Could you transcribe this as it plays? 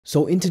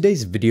So in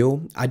today's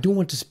video, I do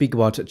want to speak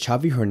about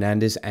Xavi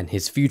Hernandez and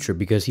his future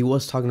because he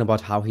was talking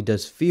about how he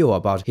does feel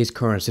about his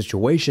current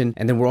situation.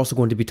 And then we're also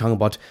going to be talking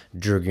about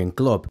Jurgen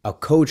Klopp, a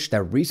coach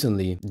that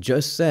recently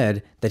just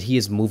said that he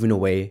is moving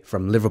away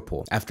from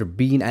Liverpool after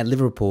being at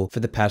Liverpool for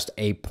the past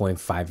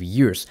 8.5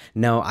 years.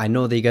 Now, I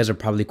know that you guys are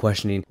probably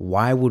questioning,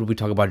 why would we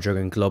talk about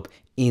Jurgen Klopp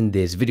in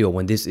this video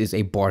when this is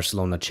a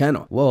Barcelona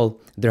channel? Well,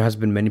 there has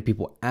been many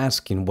people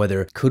asking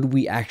whether could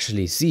we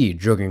actually see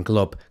Jurgen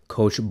Klopp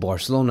coach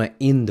Barcelona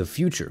in the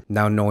future,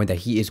 now knowing that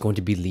he is going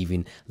to be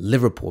leaving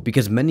Liverpool,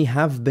 because many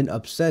have been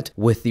upset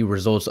with the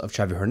results of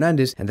Xavi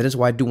Hernandez, and that is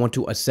why I do want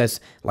to assess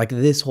like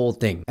this whole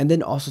thing, and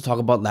then also talk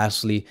about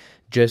lastly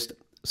just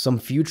some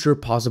future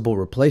possible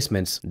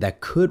replacements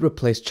that could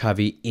replace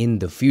Xavi in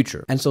the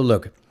future. And so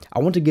look, I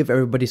want to give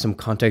everybody some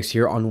context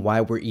here on why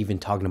we're even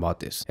talking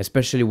about this,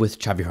 especially with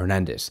Xavi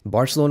Hernandez.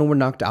 Barcelona were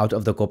knocked out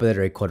of the Copa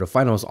del Rey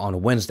quarterfinals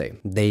on Wednesday.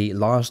 They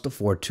lost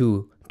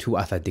 4-2 to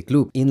Athletic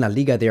Club. In La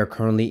Liga, they are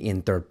currently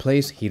in third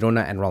place.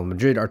 Girona and Real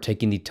Madrid are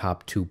taking the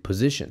top two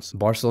positions.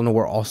 Barcelona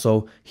were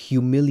also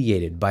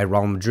humiliated by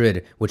Real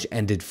Madrid, which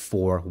ended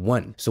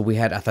 4-1. So we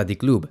had Athletic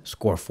Club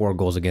score 4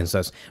 goals against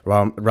us.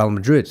 Real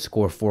Madrid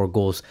score 4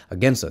 goals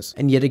against us.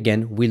 And yet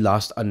again, we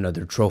lost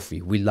another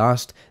trophy. We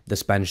lost the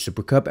Spanish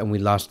Super Cup and we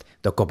lost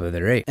the Copa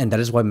del Rey. And that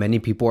is why many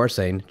people are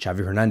saying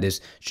Xavi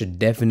Hernandez should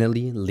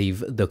definitely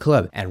leave the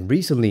club. And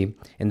recently,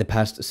 in the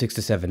past 6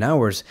 to 7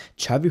 hours,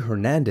 Xavi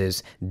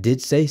Hernandez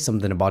did say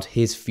something about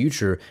his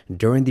future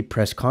during the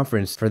press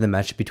conference for the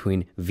match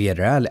between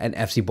Villarreal and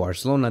FC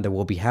Barcelona that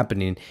will be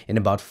happening in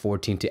about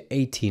 14 to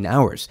 18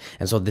 hours.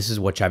 And so this is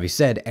what Xavi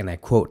said, and I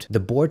quote, "The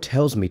board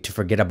tells me to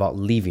forget about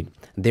leaving.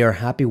 They are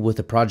happy with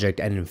the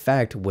project, and in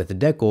fact, with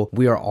Deco,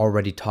 we are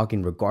already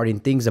talking regarding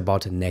things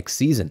about next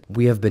season.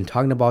 We have been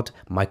talking about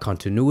my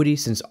continuity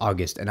since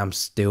August, and I'm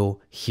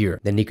still here."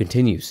 Then he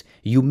continues,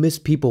 "You miss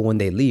people when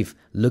they leave.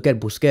 Look at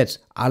Busquets,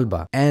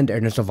 Alba, and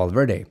Ernesto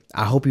Valverde.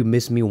 I hope you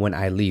miss me when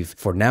I leave.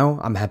 For now,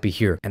 I'm happy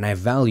here, and I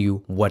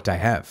value what I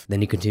have."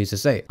 Then he continues to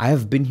say, "I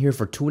have been here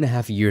for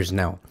 2.5 years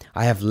now.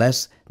 I have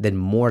less than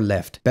more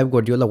left. Pep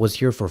Guardiola was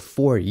here for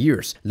 4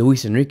 years.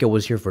 Luis Enrique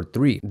was here for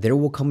 3. There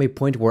will come a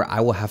point where I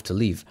will have to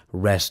leave.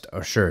 Rest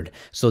assured."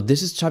 So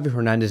this is Xavi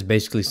Hernandez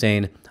basically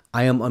saying,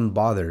 I am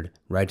unbothered,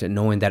 right,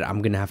 knowing that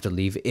I'm going to have to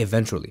leave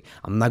eventually.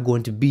 I'm not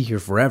going to be here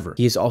forever.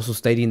 He is also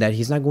stating that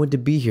he's not going to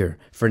be here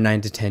for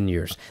 9 to 10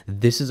 years.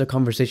 This is a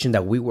conversation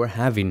that we were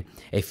having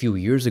a few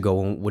years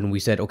ago when we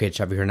said, okay,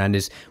 Xavi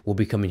Hernandez will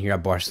be coming here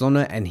at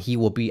Barcelona and he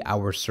will be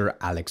our Sir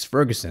Alex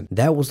Ferguson.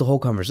 That was the whole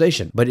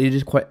conversation. But it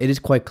is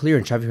quite clear,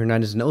 and Xavi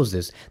Hernandez knows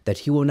this, that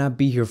he will not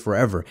be here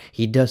forever.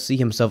 He does see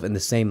himself in the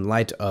same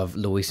light of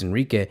Luis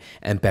Enrique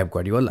and Pep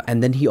Guardiola.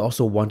 And then he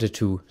also wanted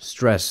to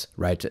stress,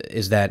 right,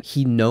 is that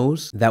he knows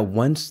that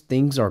once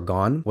things are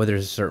gone, whether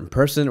it's a certain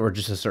person or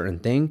just a certain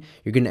thing,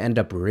 you're going to end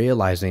up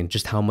realizing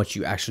just how much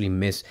you actually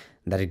miss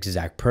that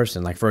exact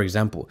person. Like, for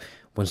example,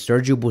 when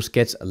Sergio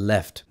Busquets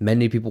left,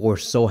 many people were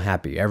so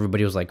happy.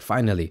 Everybody was like,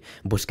 finally.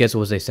 Busquets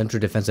was a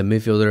central defensive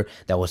midfielder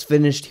that was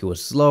finished. He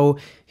was slow.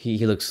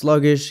 He looked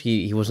sluggish.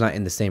 He was not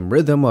in the same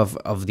rhythm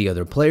of the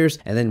other players.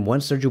 And then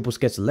once Sergio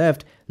Busquets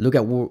left, look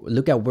at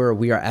where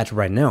we are at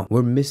right now.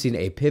 We're missing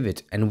a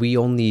pivot, and the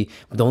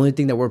only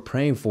thing that we're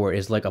praying for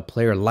is like a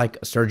player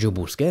like Sergio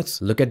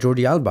Busquets. Look at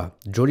Jordi Alba.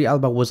 Jordi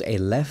Alba was a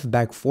left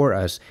back for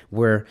us,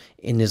 where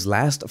in his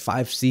last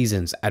 5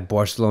 seasons at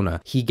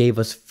Barcelona, he gave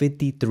us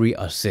 53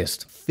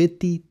 assists.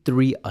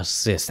 53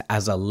 assists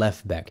as a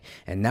left back.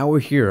 And now we're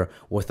here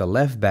with a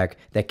left back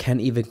that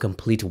can't even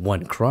complete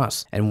 1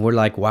 cross. And we're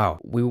like, wow,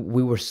 we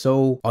were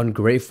so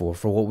ungrateful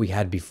for what we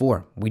had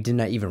before. We did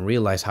not even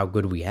realize how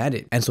good we had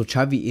it. And so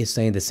Xavi is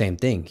saying the same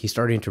thing. He's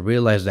starting to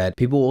realize that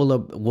people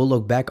will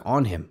look back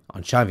on him,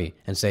 on Xavi,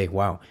 and say,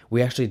 wow,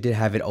 we actually did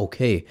have it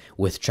okay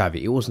with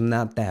Xavi. It was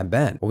not that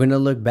bad. We're going to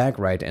look back,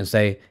 right, and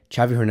say,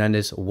 Xavi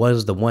Hernandez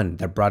was the one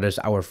that brought us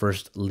our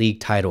first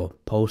league title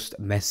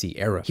post-Messi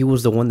era. He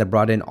was the one that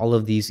brought in all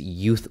of these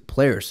youth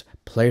players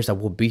that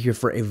will be here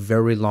for a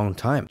very long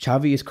time.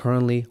 Xavi is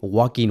currently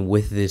walking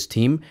with this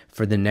team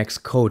for the next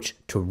coach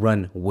to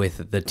run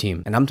with the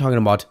team. And I'm talking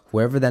about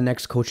whoever that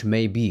next coach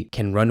may be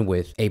can run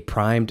with a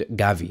primed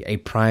Gavi, a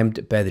primed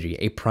Pedri,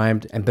 a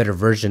primed and better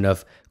version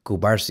of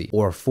Cubarsí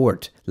or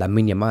Fort,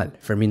 Lamine Yamal,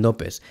 Fermin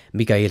Lopez,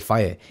 Mikael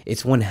Faye.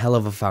 It's one hell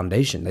of a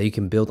foundation that you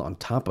can build on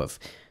top of.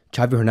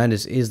 Xavi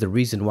Hernandez is the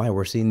reason why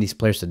we're seeing these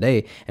players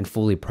today and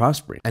fully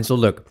prospering. And so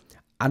look,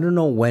 I don't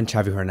know when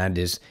Xavi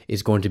Hernandez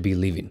is going to be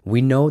leaving.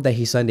 We know that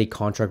he signed a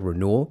contract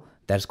renewal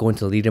that's going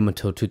to lead him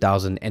until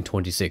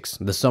 2026,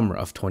 the summer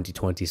of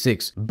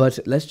 2026. But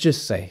let's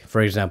just say,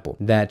 for example,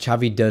 that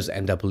Xavi does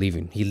end up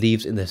leaving. He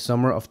leaves in the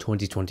summer of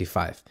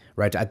 2025,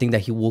 right? I think that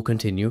he will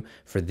continue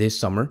for this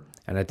summer.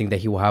 And I think that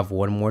he will have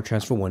one more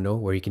transfer window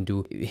where he can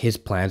do his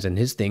plans and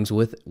his things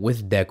with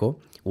Deco,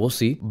 We'll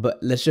see. But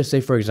let's just say,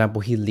 for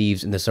example, he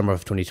leaves in the summer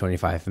of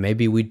 2025.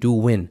 Maybe we do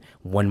win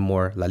one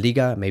more La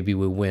Liga. Maybe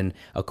we win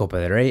a Copa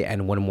del Rey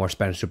and one more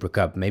Spanish Super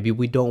Cup. Maybe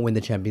we don't win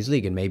the Champions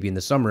League. And maybe in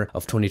the summer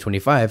of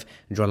 2025,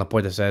 Joan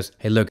Laporta says,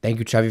 hey, look, thank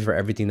you, Xavi, for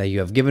everything that you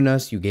have given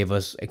us. You gave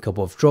us a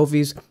couple of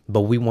trophies,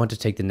 but we want to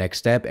take the next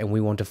step and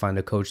we want to find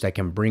a coach that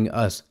can bring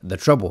us the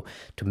trouble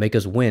to make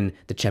us win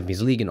the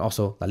Champions League and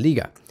also La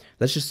Liga.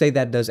 Let's just say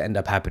that does end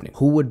up happening.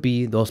 Who would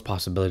be those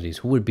possibilities?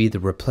 Who would be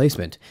the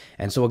replacement?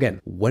 And so again,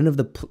 one of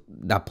the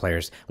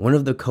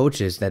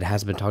coaches that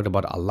has been talked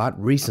about a lot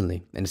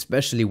recently, and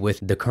especially with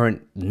the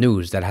current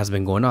news that has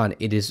been going on,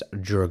 it is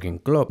Jurgen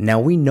Klopp. Now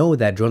we know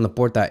that Joan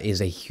Laporta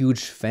is a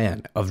huge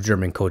fan of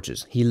German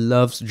coaches. He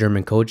loves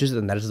German coaches,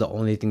 and that is the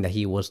only thing that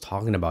he was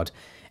talking about.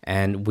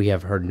 And we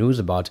have heard news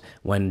about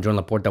when Joan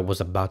Laporta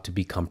was about to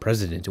become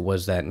president,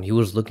 was that he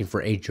was looking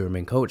for a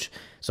German coach.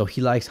 So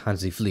he likes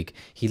Hansi Flick,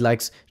 he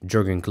likes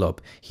Jurgen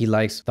Klopp, he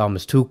likes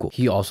Thomas Tuchel,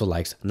 he also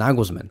likes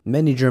Nagelsmann,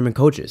 many German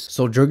coaches.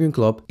 So Jurgen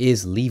Klopp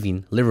is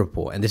leaving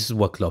Liverpool, and this is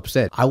what Klopp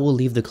said: I will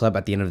leave the club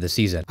at the end of the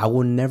season. I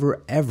will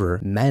never ever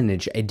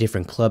manage a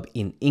different club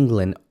in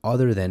England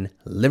other than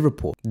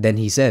Liverpool. Then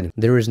he said,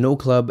 there is no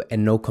club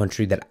and no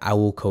country that I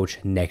will coach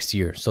next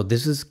year. So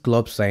this is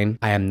Klopp saying,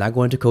 I am not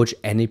going to coach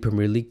any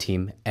Premier League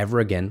team ever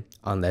again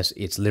unless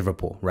it's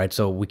Liverpool, right?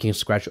 So we can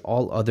scratch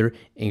all other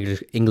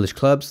English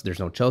clubs. There's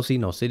no Chelsea,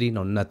 no City,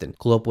 no nothing.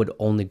 Klopp would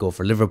only go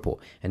for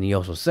Liverpool. And he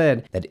also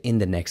said that in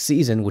the next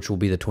season, which will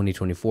be the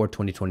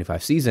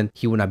 2024-2025 season,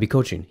 he will not be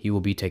coaching. He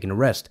will be taking a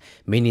rest,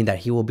 meaning that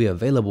he will be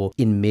available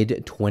in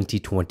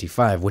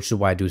mid-2025, which is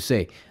why I do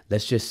say,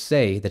 let's just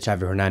say that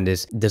Xavi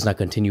Hernandez does not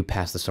continue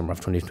past the summer of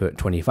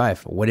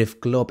 2025. What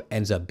if Klopp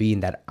ends up being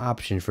that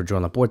option for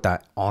Joan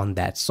Laporta on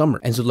that summer?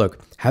 And so look,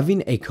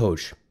 having a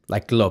coach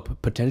like Klopp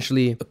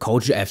potentially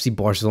coach FC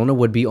Barcelona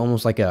would be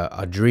almost like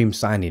a dream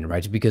signing,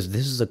 right? Because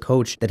this is a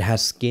coach that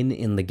has skin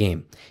in the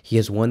game. He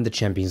has won the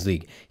Champions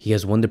League. He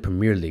has won the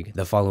Premier League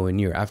the following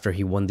year after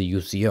he won the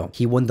UCL.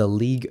 He won the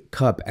League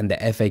Cup and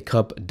the FA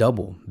Cup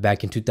double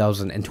back in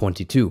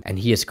 2022. And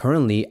he is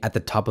currently at the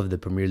top of the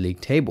Premier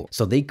League table.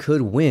 So they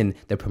could win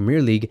the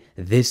Premier League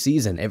this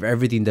season if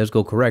everything does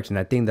go correct. And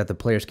I think that the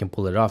players can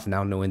pull it off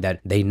now, knowing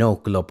that they know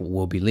Klopp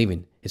will be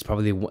leaving. It's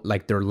probably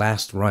like their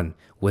last run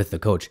with the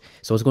coach.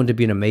 So it's going to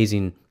be an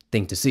amazing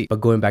thing to see.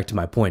 But going back to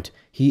my point,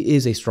 he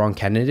is a strong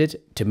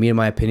candidate. To me, in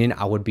my opinion,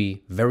 I would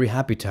be very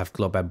happy to have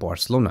Klopp at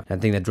Barcelona. And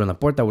I think that Joan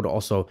Laporta would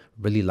also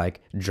really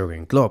like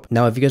Jurgen Klopp.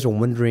 Now, if you guys are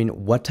wondering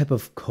what type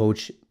of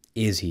coach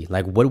is he,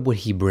 like what would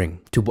he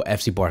bring to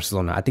FC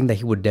Barcelona, I think that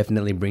he would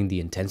definitely bring the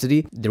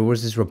intensity. There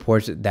was this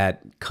report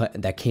that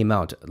came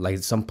out, like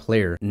some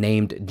player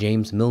named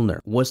James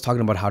Milner was talking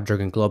about how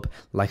Jurgen Klopp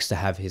likes to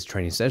have his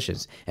training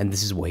sessions, and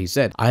this is what he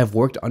said: I have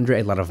worked under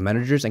a lot of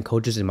managers and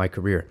coaches in my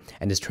career,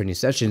 and his training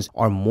sessions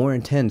are more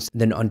intense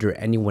than under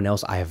anyone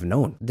else I have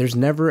known. There's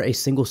never a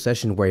single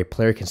session where a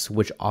player can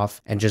switch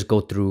off and just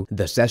go through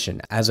the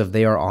session as if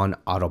they are on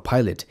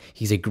autopilot.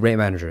 He's a great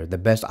manager, the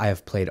best I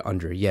have played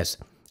under. Yes,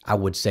 I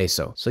would say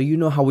so. So you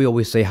know how we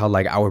always say how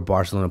like our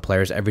Barcelona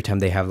players, every time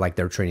they have like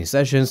their training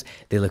sessions,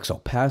 they look so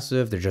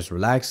passive. They're just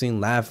relaxing,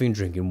 laughing,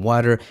 drinking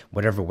water,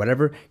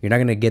 whatever. You're not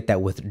going to get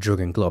that with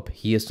Jurgen Klopp.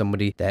 He is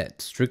somebody that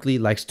strictly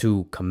likes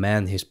to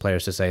command his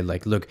players to say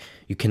like, look,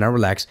 you cannot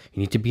relax.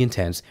 You need to be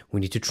intense. We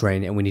need to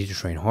train, and we need to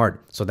train hard.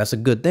 So that's a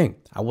good thing.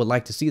 I would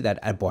like to see that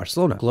at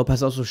Barcelona. Klopp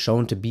has also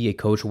shown to be a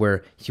coach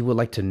where he would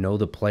like to know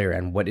the player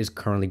and what is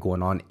currently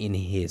going on in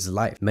his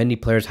life. Many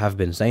players have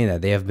been saying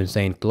that. They have been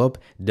saying Klopp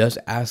does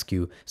ask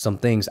you some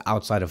things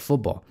outside of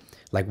football.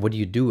 Like, what do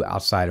you do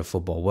outside of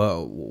football?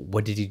 Well,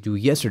 what did you do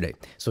yesterday?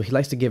 So he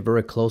likes to get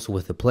very close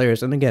with the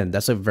players. And again,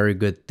 that's a very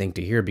good thing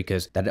to hear,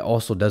 because that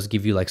also does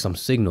give you like some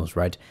signals,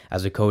 right?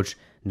 As a coach,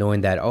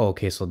 knowing that, oh,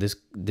 okay, so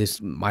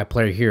this my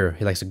player here,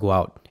 he likes to go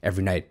out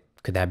every night.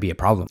 Could that be a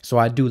problem? So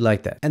I do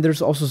like that. And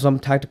there's also some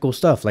tactical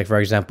stuff. Like,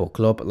 for example,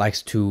 Klopp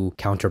likes to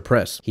counter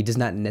press. He does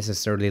not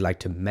necessarily like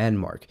to man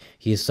mark.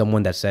 He is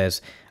someone that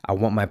says, I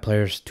want my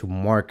players to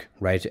mark,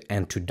 right,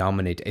 and to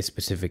dominate a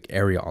specific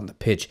area on the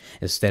pitch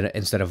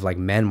instead of like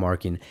man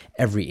marking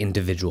every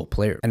individual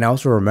player. And I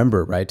also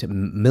remember, right,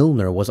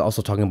 Milner was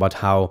also talking about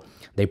how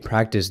they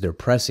practice their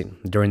pressing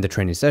during the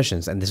training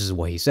sessions, and this is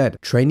what he said: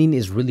 training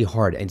is really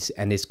hard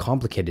and it's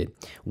complicated.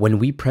 When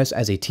we press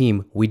as a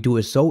team, we do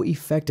it so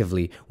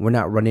effectively, we're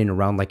not running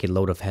around like a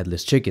load of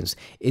headless chickens.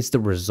 It's the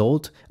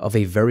result of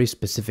a very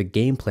specific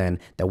game plan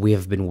that we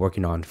have been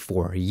working on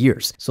for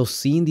years. So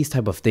seeing these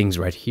type of things,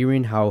 right,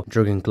 hearing how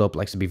Jurgen Klopp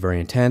likes to be very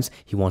intense,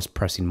 he wants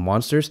pressing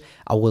monsters,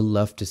 I would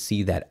love to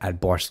see that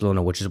at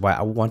Barcelona, which is why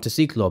I want to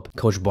see Klopp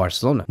coach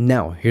Barcelona.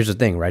 Now, here's the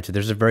thing, right? So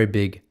there's a very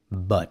big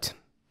but.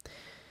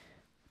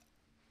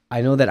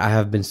 I know that I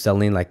have been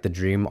selling like the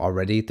dream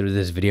already through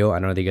this video. I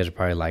know that you guys are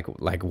probably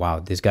like, wow,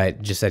 this guy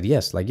just said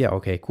yes. Like, yeah,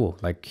 okay, cool.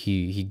 Like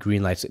he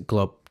greenlights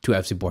Klopp to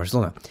FC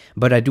Barcelona.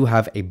 But I do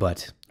have a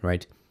but,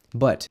 right?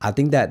 But I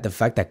think that the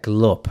fact that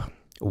Klopp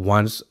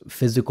wants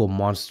physical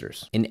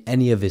monsters in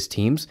any of his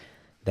teams,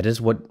 that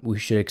is what we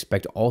should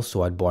expect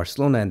also at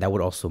Barcelona, and that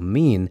would also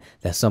mean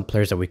that some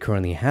players that we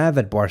currently have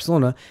at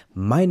Barcelona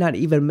might not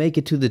even make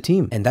it to the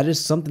team. And that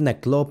is something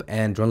that Klopp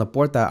and Joan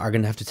Laporta are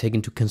going to have to take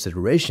into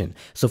consideration.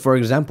 So for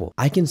example,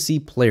 I can see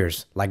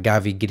players like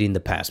Xavi getting the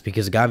pass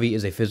because Xavi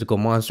is a physical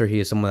monster. He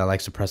is someone that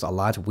likes to press a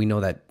lot. We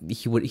know that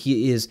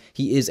he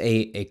is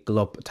a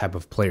Klopp type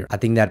of player. I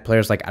think that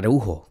players like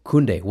Araujo,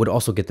 Koundé would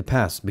also get the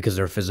pass because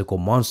they're physical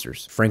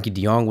monsters. Frankie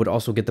de Jong would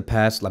also get the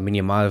pass. Lamine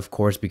Yamal, of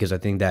course, because I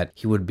think that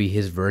he would be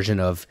his version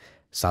of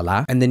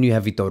Salah. And then you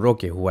have Vitor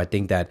Roque, who I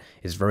think that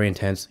is very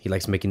intense. He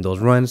likes making those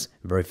runs,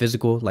 very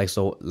physical, likes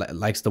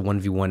the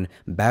 1v1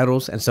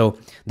 battles. And so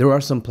there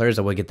are some players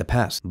that would get the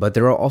pass. But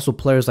there are also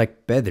players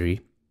like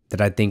Pedri that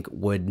I think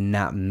would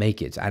not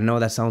make it. I know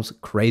that sounds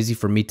crazy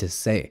for me to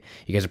say.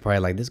 You guys are probably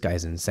like, this guy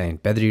is insane.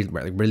 Pedri,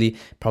 really,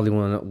 probably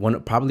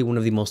one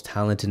of the most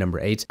talented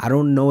number 8s. I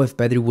don't know if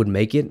Pedri would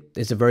make it.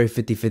 It's a very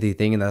 50-50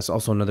 thing, and that's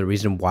also another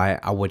reason why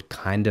I would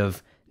kind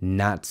of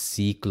not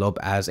see Klopp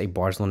as a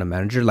Barcelona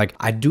manager. Like,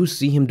 I do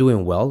see him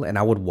doing well and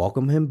I would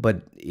welcome him,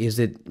 but is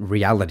it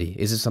reality?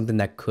 Is it something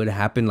that could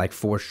happen, like,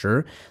 for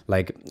sure?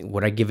 Like,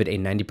 would I give it a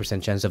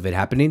 90% chance of it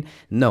happening?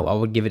 No, I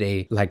would give it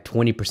a like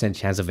 20%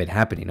 chance of it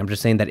happening. I'm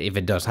just saying that if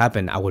it does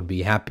happen, I would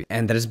be happy.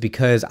 And that is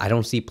because I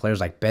don't see players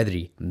like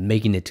Pedri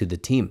making it to the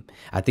team.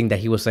 I think that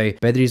he will say,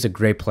 Pedri is a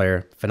great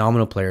player,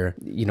 phenomenal player,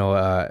 you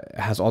know,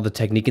 has all the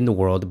technique in the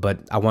world, but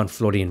I want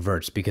Florian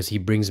Wirtz because he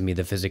brings me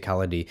the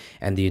physicality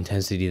and the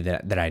intensity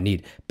that I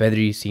need.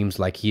 Pedri seems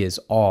like he is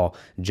all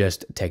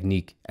just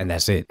technique and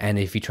that's it. And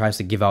if he tries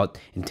to give out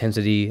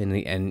intensity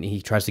and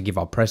he tries to give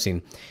out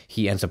pressing,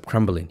 he ends up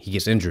crumbling. He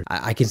gets injured.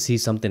 I can see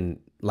something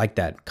like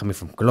that coming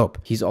from Klopp.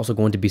 He's also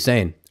going to be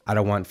saying, I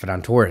don't want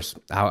Ferran Torres.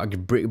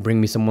 Bring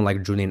me someone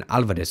like Julian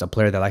Alvarez, a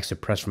player that likes to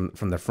press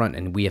from the front.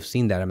 And we have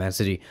seen that at Man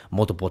City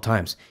multiple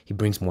times. He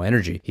brings more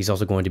energy. He's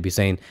also going to be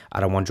saying, I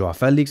don't want Joao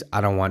Felix.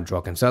 I don't want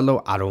Joao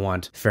Cancelo. I don't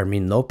want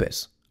Fermin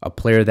Lopez. A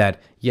player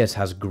that, yes,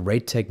 has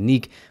great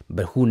technique,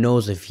 but who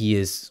knows if he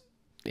is,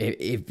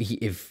 if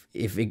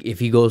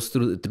he goes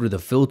through the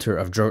filter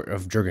of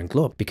Jurgen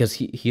Klopp, because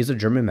he is a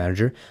German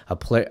manager, a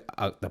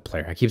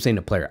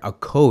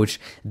coach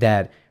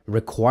that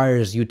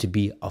requires you to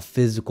be a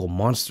physical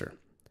monster,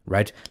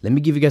 right? Let me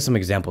give you guys some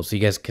examples so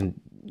you guys can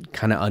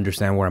kind of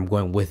understand where I'm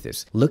going with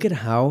this. Look at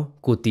how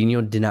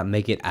Coutinho did not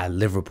make it at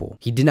Liverpool.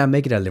 He did not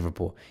make it at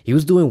Liverpool. He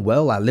was doing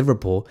well at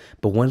Liverpool,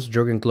 but once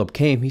Jurgen Klopp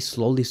came, he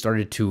slowly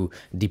started to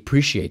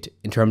depreciate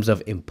in terms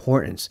of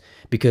importance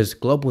because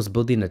Klopp was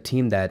building a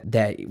team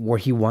that where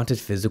he wanted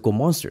physical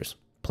monsters.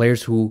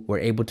 Players who were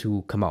able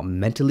to come out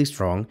mentally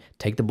strong,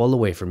 take the ball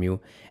away from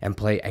you, and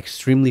play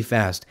extremely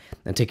fast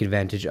and take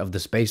advantage of the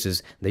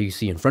spaces that you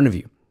see in front of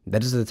you.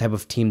 That is the type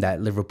of team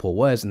that Liverpool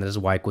was, and that is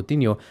why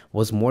Coutinho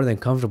was more than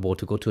comfortable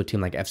to go to a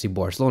team like FC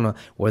Barcelona,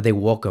 where they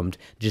welcomed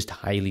just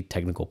highly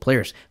technical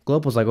players.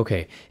 Klopp was like,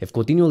 okay, if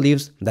Coutinho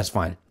leaves, that's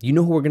fine. You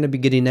know who we're going to be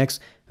getting next?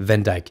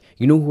 Van Dijk.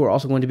 You know who we're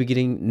also going to be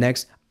getting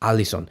next?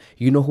 Alisson.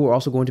 You know who we're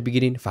also going to be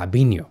getting?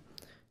 Fabinho.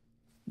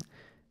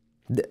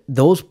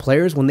 Those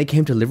players, when they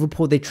came to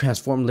Liverpool, they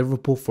transformed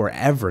Liverpool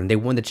forever, and they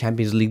won the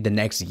Champions League the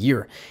next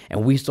year.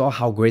 And we saw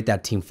how great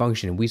that team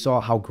functioned. We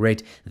saw how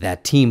great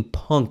that team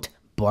punked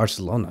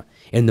Barcelona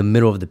in the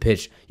middle of the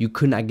pitch. You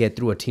could not get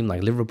through a team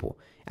like Liverpool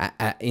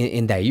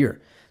in that year.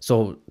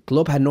 So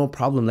Klopp had no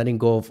problem letting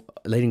go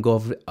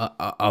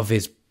of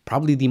his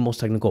probably the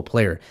most technical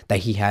player that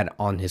he had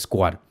on his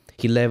squad.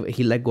 He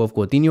let go of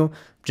Coutinho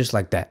just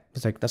like that.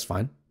 It's like, that's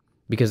fine,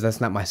 because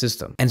that's not my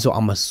system. And so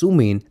I'm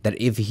assuming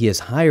that if he is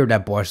hired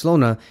at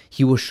Barcelona,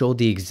 he will show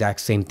the exact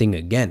same thing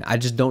again. I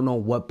just don't know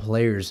what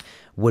players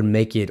would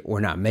make it or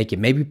not make it.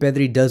 Maybe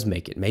Pedri does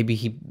make it. Maybe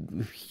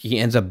he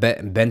ends up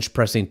bench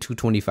pressing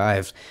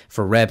 225s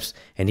for reps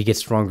and he gets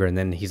stronger, and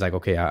then he's like,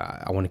 okay,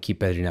 I want to keep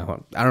Pedri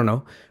now. I don't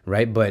know,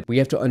 right? But we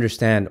have to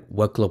understand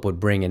what Klopp would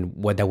bring and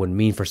what that would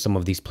mean for some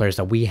of these players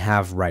that we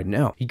have right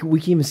now.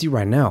 We can even see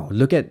right now.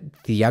 Look at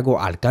Thiago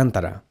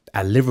Alcantara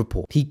at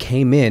Liverpool. He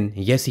came in,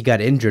 yes, he got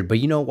injured, but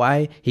you know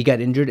why he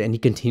got injured and he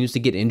continues to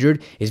get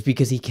injured? Is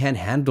because he can't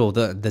handle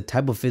the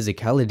type of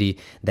physicality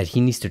that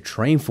he needs to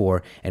train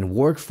for and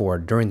work for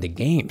during the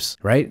games,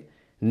 right?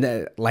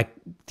 Like,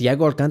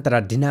 Thiago Alcantara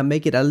did not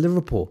make it at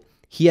Liverpool.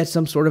 He had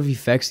some sort of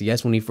effects.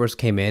 Yes, when he first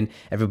came in,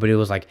 everybody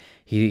was like,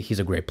 he's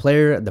a great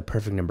player, the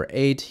perfect number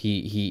 8.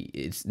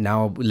 It's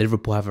now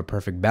Liverpool have a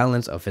perfect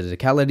balance of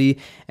physicality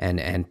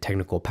and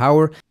technical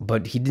power,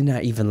 but he did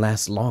not even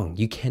last long.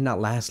 You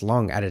cannot last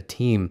long at a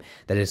team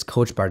that is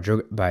coached by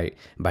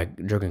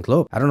Jurgen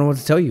Klopp. I don't know what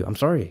to tell you. I'm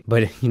sorry,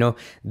 but you know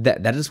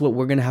that is what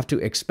we're gonna have to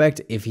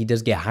expect if he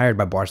does get hired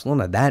by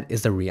Barcelona. That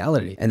is the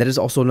reality, and that is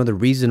also another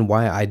reason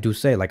why I do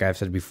say, like I've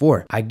said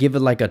before, I give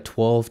it like a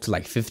 12 to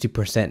like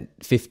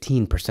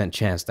 15%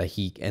 chance that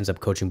he ends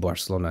up coaching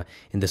Barcelona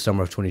in the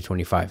summer of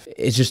 2025.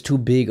 It's just too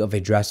big of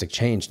a drastic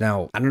change.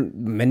 Now,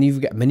 many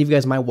of you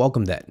guys might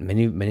welcome that.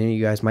 Many of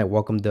you guys might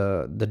welcome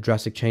the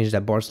drastic change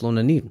that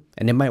Barcelona need,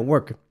 and it might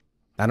work.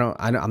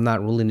 I'm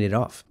not ruling it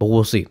off, but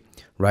we'll see,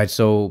 right?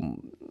 So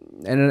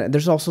and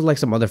there's also like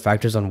some other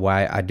factors on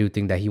why I do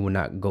think that he would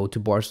not go to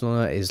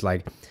Barcelona is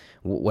like,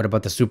 what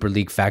about the Super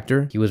League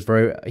factor? He was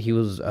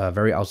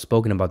very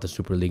outspoken about the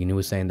Super League, and he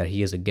was saying that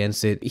he is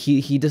against it.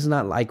 He does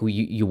not like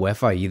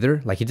UEFA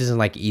either. Like, he doesn't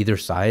like either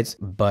sides,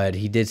 but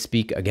he did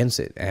speak against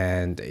it.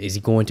 And is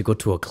he going to go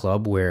to a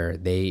club where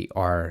they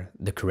are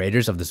the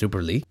creators of the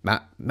Super League?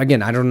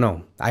 Again, I don't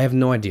know. I have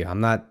no idea. I'm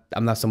not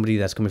somebody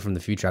that's coming from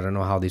the future. I don't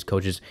know how these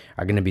coaches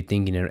are going to be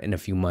thinking in a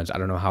few months. I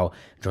don't know how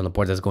Joan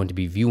Laporta is going to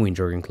be viewing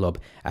Jurgen Klopp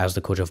as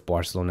the coach of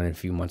Barcelona in a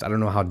few months. I don't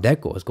know how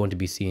Deco is going to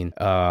be seeing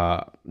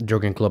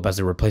Jurgen Klopp as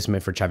a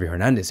replacement for Xavi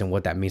Hernandez and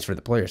what that means for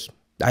the players.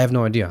 I have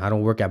no idea. I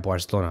don't work at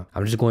Barcelona.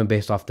 I'm just going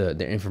based off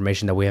the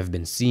information that we have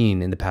been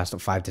seeing in the past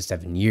 5 to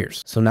 7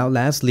 years. So now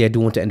lastly, I do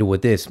want to end it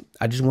with this.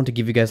 I just want to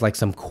give you guys like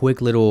some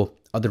quick little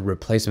other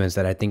replacements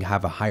that I think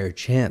have a higher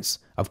chance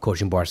of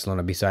coaching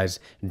Barcelona besides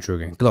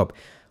Jurgen Klopp.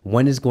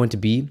 One is going to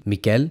be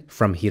Mikel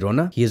from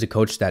Girona. He is a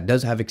coach that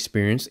does have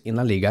experience in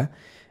La Liga.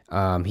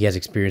 He has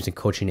experience in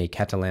coaching a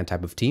Catalan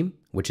type of team,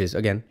 which is,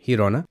 again,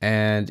 Girona.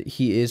 And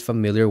he is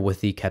familiar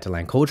with the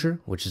Catalan culture,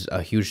 which is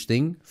a huge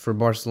thing for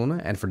Barcelona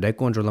and for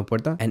Deco and Joan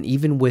Laporta. And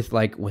even with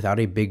without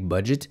a big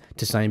budget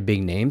to sign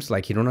big names,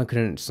 like Girona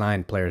couldn't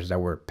sign players that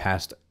were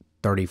past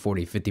 30,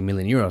 40, 50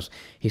 million euros.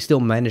 He still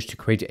managed to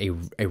create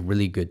a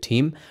really good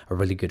team, a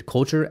really good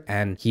culture,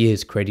 and he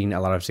is creating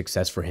a lot of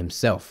success for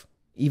himself,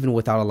 even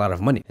without a lot of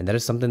money. And that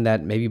is something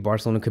that maybe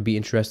Barcelona could be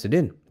interested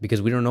in,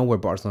 because we don't know where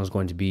Barcelona is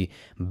going to be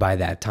by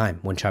that time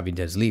when Xavi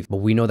does leave. But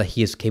we know that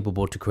he is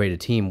capable to create a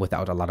team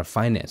without a lot of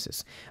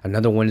finances.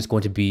 Another one is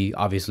going to be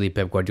obviously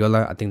Pep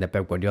Guardiola. I think that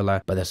Pep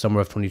Guardiola, by the summer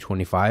of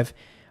 2025,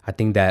 I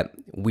think that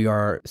we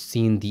are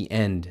seeing the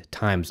end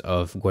times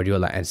of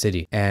Guardiola and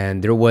City.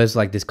 And there was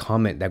like this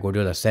comment that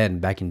Guardiola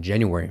said back in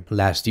January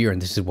last year, and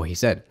this is what he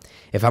said: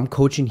 if I'm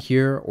coaching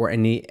here or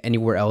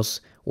anywhere else,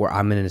 or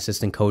I'm an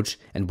assistant coach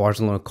and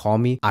Barcelona call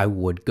me, I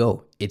would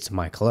go. It's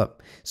my club.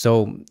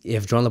 So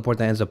if Joan Laporta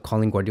ends up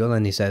calling Guardiola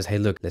and he says, hey,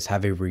 look, let's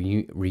have a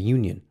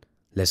reunion.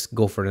 Let's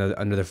go for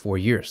another 4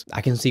 years.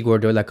 I can see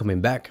Guardiola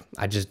coming back.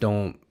 I just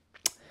don't.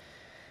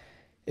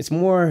 It's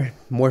more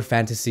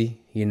fantasy,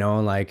 you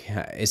know, like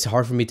it's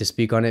hard for me to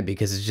speak on it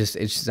because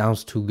it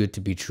sounds too good to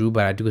be true,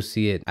 but I do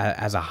see it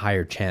as a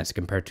higher chance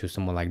compared to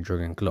someone like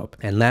Jurgen Klopp.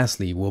 And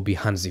lastly will be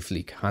Hansi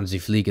Flick. Hansi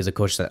Flick is a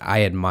coach that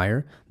I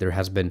admire. There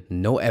has been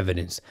no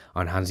evidence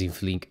on Hansi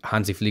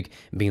Flick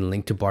being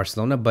linked to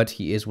Barcelona, but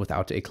he is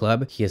without a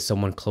club. He is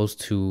someone close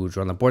to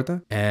Joan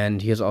Laporta,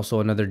 and he is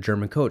also another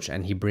German coach,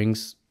 and he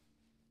brings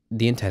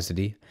the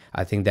intensity.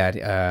 I think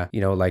that,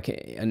 you know, like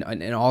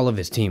in all of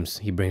his teams,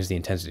 he brings the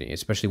intensity,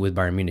 especially with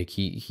Bayern Munich.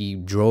 He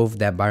drove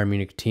that Bayern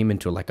Munich team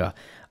into like a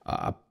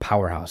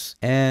powerhouse.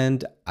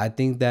 And I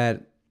think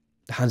that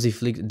Hansi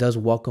Flick does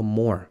welcome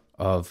more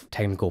of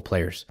technical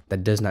players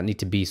that does not need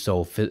to be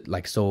so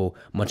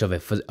much of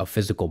a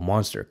physical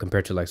monster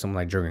compared to like someone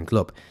like Jurgen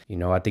Klopp. You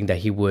know, I think that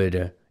he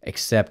would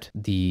accept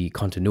the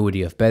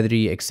continuity of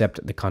Pedri,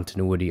 accept the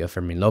continuity of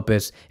Fermin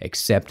Lopez,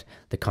 accept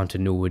the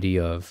continuity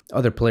of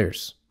other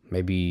players.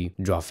 Maybe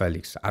Joao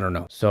Felix, I don't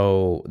know.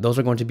 So those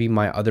are going to be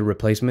my other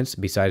replacements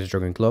besides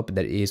Jurgen Klopp.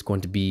 That is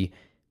going to be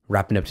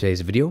wrapping up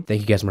today's video.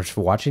 Thank you guys so much for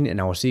watching, and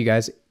I will see you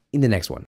guys in the next one.